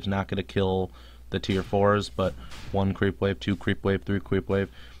creep wave's not going to kill the tier 4s, but one creep wave, two creep wave, three creep wave,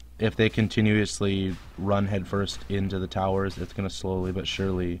 if they continuously run headfirst into the towers, it's going to slowly but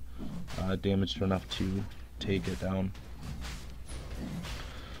surely damage it enough to take it down.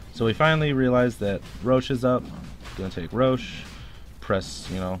 So we finally realized that Roche is up. Going to take Roche, press,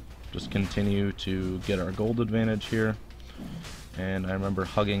 just continue to get our gold advantage here. And I remember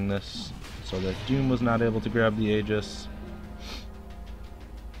hugging this so that Doom was not able to grab the Aegis.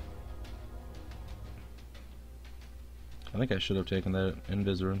 I think I should have taken that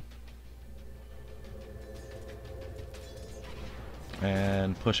Invis rune.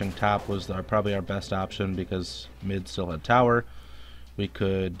 And pushing top was probably our best option because mid still had tower. We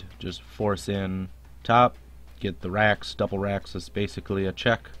could just force in top, get the racks, double racks is basically a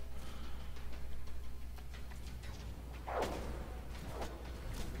check.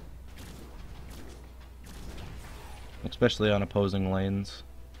 Especially on opposing lanes.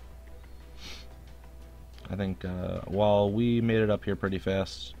 I think while we made it up here pretty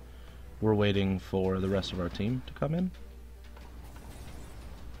fast, we're waiting for the rest of our team to come in.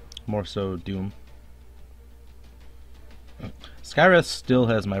 More so Doom. Skyrest still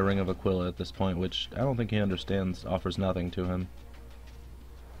has my Ring of Aquila at this point, which I don't think he understands, offers nothing to him.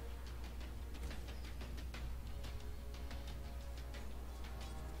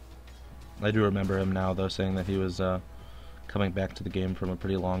 I do remember him now, though, saying that he was coming back to the game from a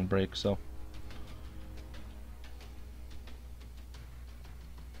pretty long break, so...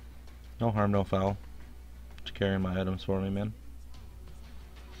 No harm, no foul. Just carrying my items for me, man.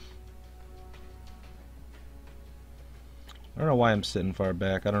 I don't know why I'm sitting far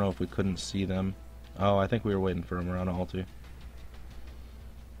back. I don't know if we couldn't see them. Oh, I think we were waiting for him around ulti.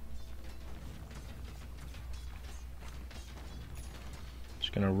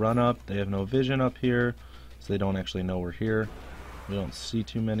 Just gonna run up. They have no vision up here, so they don't actually know we're here. We don't see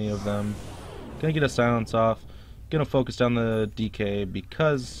too many of them. Gonna get a silence off. Gonna focus down the DK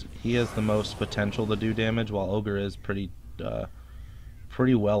because he has the most potential to do damage, while Ogre is pretty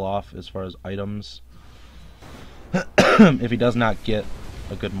well off as far as items. If he does not get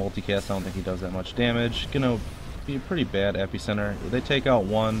a good multicast, I don't think he does that much damage. Gonna be a pretty bad epicenter. They take out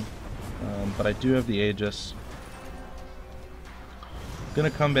one, but I do have the Aegis.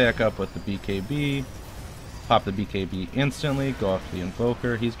 Gonna come back up with the BKB. Pop the BKB instantly, go off the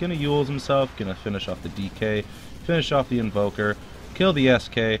Invoker. He's gonna Yules himself, gonna finish off the DK, finish off the Invoker, kill the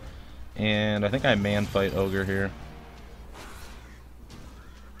SK, and I think I man fight Ogre here.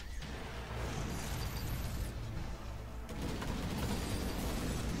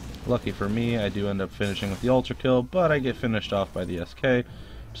 Lucky for me, I do end up finishing with the Ultra Kill, but I get finished off by the SK.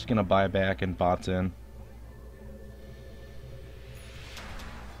 Just gonna buy back and bots in.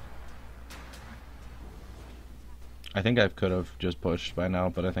 I think I could have just pushed by now,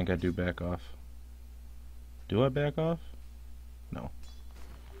 but I think I do back off. Do I back off? No.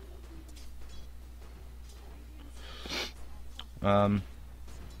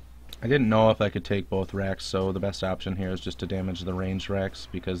 I didn't know if I could take both racks, so the best option here is just to damage the ranged racks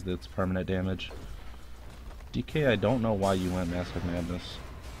because it's permanent damage. DK, I don't know why you went Massive Madness,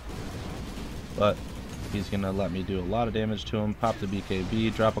 but he's gonna let me do a lot of damage to him. Pop the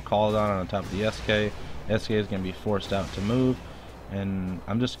BKB, drop a call down on top of the SK. SK is gonna be forced out to move, and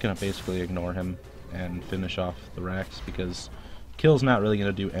I'm just gonna basically ignore him and finish off the racks because kill's not really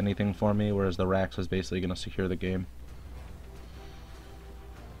gonna do anything for me, whereas the racks is basically gonna secure the game.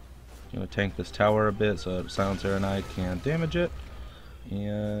 Gonna tank this tower a bit so Silencer and I can't damage it,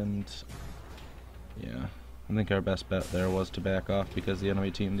 and yeah, I think our best bet there was to back off because the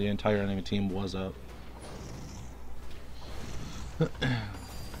entire enemy team was up.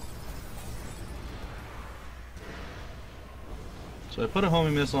 So I put a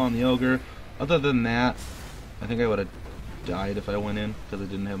homing missile on the ogre. Other than that, I think I would have died if I went in because I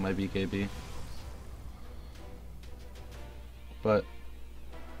didn't have my BKB. But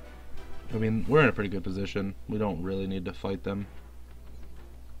I mean, we're in a pretty good position. We don't really need to fight them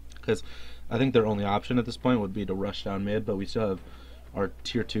because I think their only option at this point would be to rush down mid, but we still have our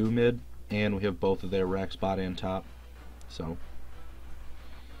tier 2 mid and we have both of their rack spot and top. So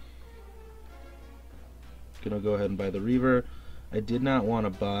gonna go ahead and buy the Reaver. I did not want to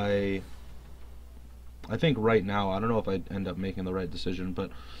buy, I think right now, I don't know if I end up making the right decision,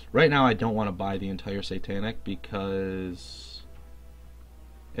 but right now I don't want to buy the entire Satanic because,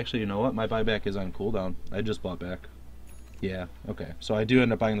 actually, you know what, my buyback is on cooldown. I just bought back. Yeah, okay, so I do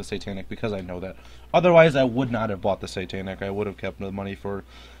end up buying the Satanic because I know that. Otherwise I would not have bought the Satanic. I would have kept the money for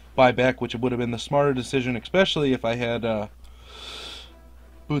buyback, which would have been the smarter decision, especially if I had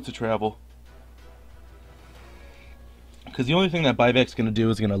Boots of Travel. Because the only thing that buyback's going to do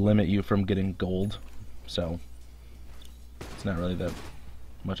is going to limit you from getting gold. So, it's not really that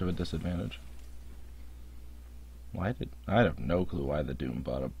much of a disadvantage. I have no clue why the Doom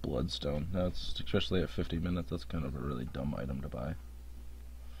bought a Bloodstone. That's, especially at 50 minutes, that's kind of a really dumb item to buy.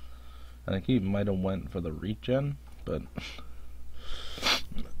 I think he might have went for the regen, but...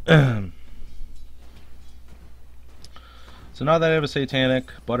 So now that I have a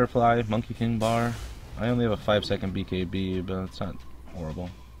Satanic, Butterfly, Monkey King Bar, I only have a 5-second BKB, but it's not horrible.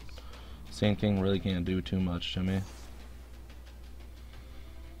 Same King really can't do too much to me.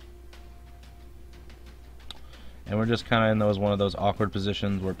 And we're just kind of in one of those awkward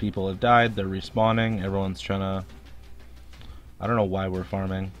positions where people have died, they're respawning, everyone's trying to... I don't know why we're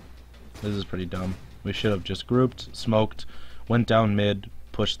farming. This is pretty dumb. We should have just grouped, smoked, went down mid,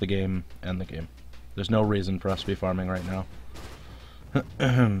 pushed the game, end the game. There's no reason for us to be farming right now.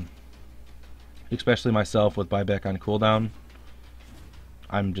 Especially myself with buyback on cooldown.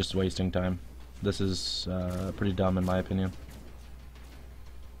 I'm just wasting time. This is pretty dumb in my opinion.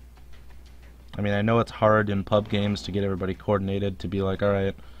 I mean, I know it's hard in pub games to get everybody coordinated to be like,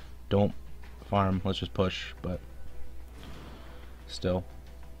 alright, don't farm, let's just push, but still,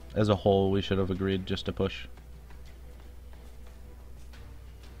 as a whole, we should have agreed just to push.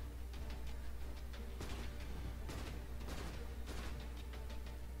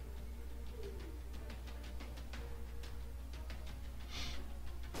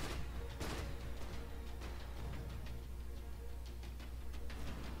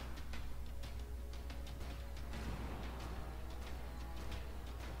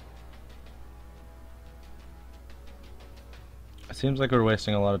 It seems like we're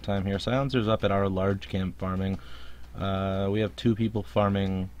wasting a lot of time here. Silencer's up at our large camp farming. We have 2 people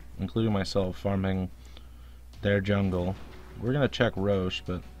farming, including myself, farming their jungle. We're gonna check Roche,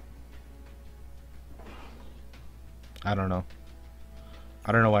 but I don't know.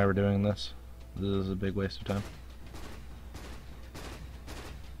 I don't know why we're doing this. This is a big waste of time.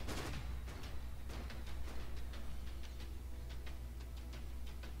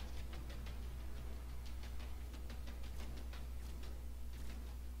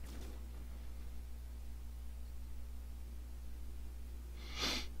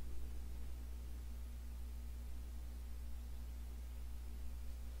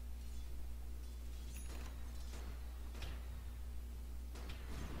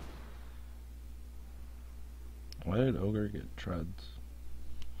 Why did Ogre get treads?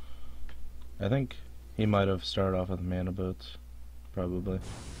 I think he might have started off with mana boots, probably.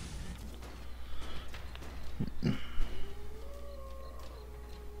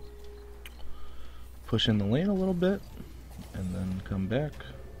 Push in the lane a little bit, and then come back.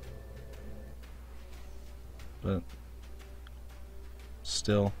 But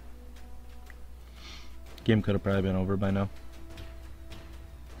still, game could have probably been over by now.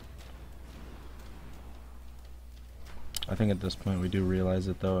 I think at this point we do realize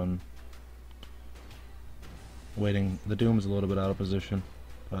it though, and waiting. The Doom's a little bit out of position,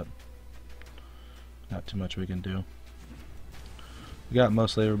 but not too much we can do. We got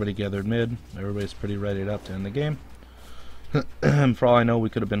mostly everybody gathered mid. Everybody's pretty ready up to end the game. For all I know, we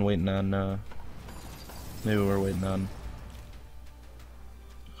could have been waiting on, maybe we were waiting on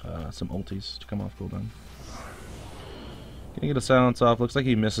some ultis to come off cooldown. Gonna get a silence off. Looks like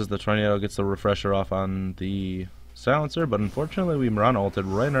he misses the tornado, gets the refresher off on the silencer, but unfortunately we run ulted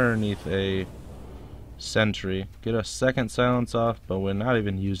right underneath a sentry. Get a second silence off, but we're not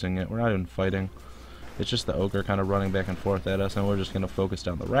even using it. We're not even fighting. It's just the ogre kind of running back and forth at us, and we're just going to focus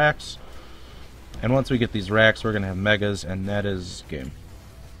down the racks. And once we get these racks, we're going to have megas, and that is game.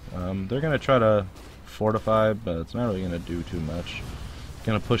 They're going to try to fortify, but it's not really going to do too much.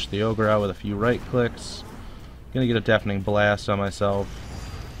 Going to push the ogre out with a few right clicks. Going to get a deafening blast on myself.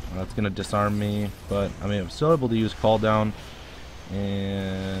 That's going to disarm me, but I mean, I'm still able to use call down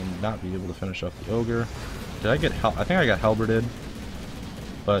and not be able to finish off the ogre. Did I get I think I got halberded,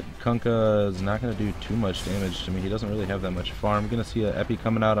 but Kunkka is not going to do too much damage to me. He doesn't really have that much farm. I'm going to see an epi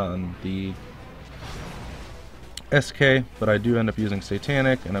coming out on the SK, but I do end up using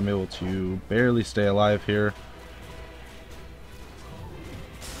Satanic, and I'm able to barely stay alive here.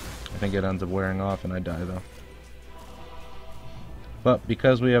 I think it ends up wearing off, and I die though. But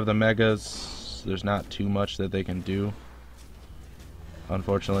because we have the Megas, there's not too much that they can do.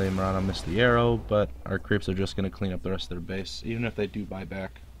 Unfortunately, Marana missed the arrow, but our creeps are just going to clean up the rest of their base, even if they do buy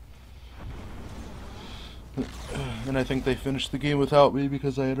back. And I think they finished the game without me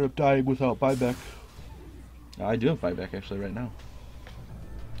because I ended up dying without buyback. I do have buyback actually right now.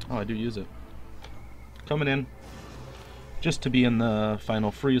 Oh, I do use it. Coming in just to be in the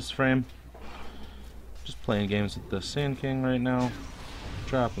final freeze frame. Just playing games with the Sand King right now.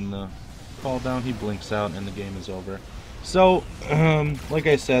 Dropping the call down. He blinks out and the game is over. So, like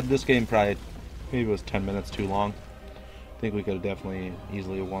I said, this game probably maybe was 10 minutes too long. I think we could have definitely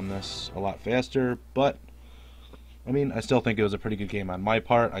easily won this a lot faster, but I mean, I still think it was a pretty good game on my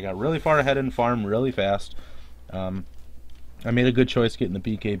part. I got really far ahead in farm really fast. I made a good choice getting the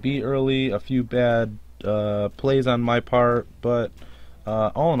BKB early. A few bad plays on my part, but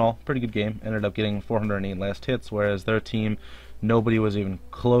all in all, pretty good game. Ended up getting 408 last hits, whereas their team, nobody was even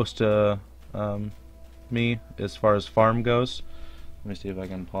close to me as far as farm goes. Let me see if I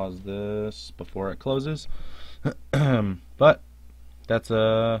can pause this before it closes. But that's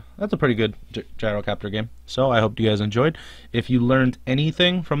a pretty good Gyrocopter game. So I hope you guys enjoyed. If you learned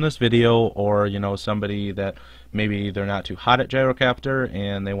anything from this video, or you know somebody that maybe they're not too hot at Gyrocopter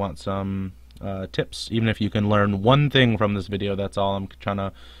and they want some tips, even if you can learn one thing from this video, that's all I'm trying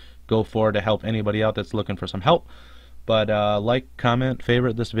to go for, to help anybody out that's looking for some help. But like, comment,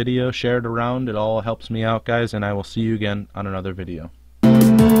 favorite this video, share it around. It all helps me out, guys, and I will see you again on another video.